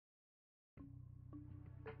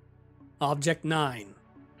Object 9.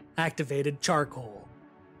 Activated charcoal.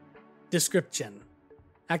 Description: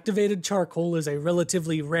 activated charcoal is a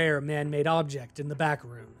relatively rare man-made object in the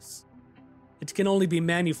Backrooms. It can only be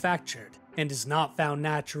manufactured and is not found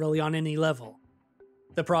naturally on any level.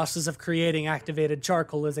 The process of creating activated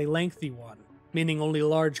charcoal is a lengthy one, meaning only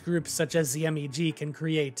large groups such as the MEG can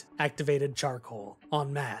create activated charcoal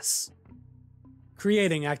en masse.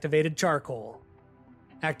 Creating activated charcoal.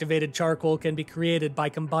 Activated charcoal can be created by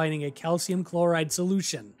combining a calcium chloride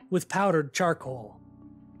solution with powdered charcoal.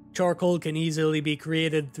 Charcoal can easily be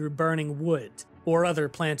created through burning wood or other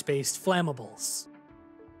plant-based flammables.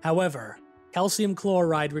 However, calcium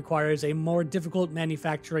chloride requires a more difficult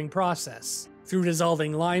manufacturing process through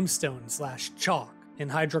dissolving limestone/chalk in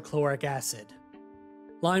hydrochloric acid.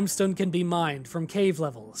 Limestone can be mined from cave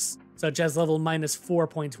levels, such as level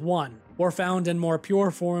 -4.1, or found in more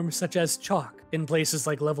pure forms such as chalk in places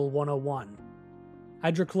like level 101.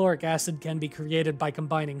 Hydrochloric acid can be created by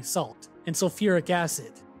combining salt and sulfuric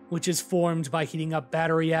acid, which is formed by heating up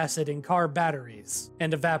battery acid in car batteries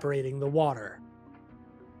and evaporating the water.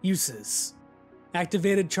 Uses: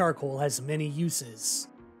 activated charcoal has many uses.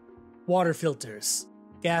 Water filters,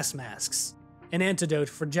 gas masks, an antidote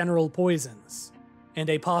for general poisons, and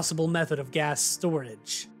a possible method of gas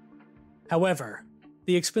storage. However,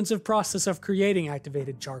 the expensive process of creating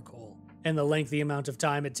activated charcoal and the lengthy amount of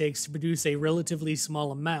time it takes to produce a relatively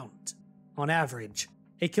small amount, on average,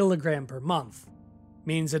 a kilogram per month,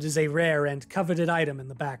 means it is a rare and coveted item in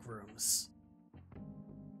the Backrooms.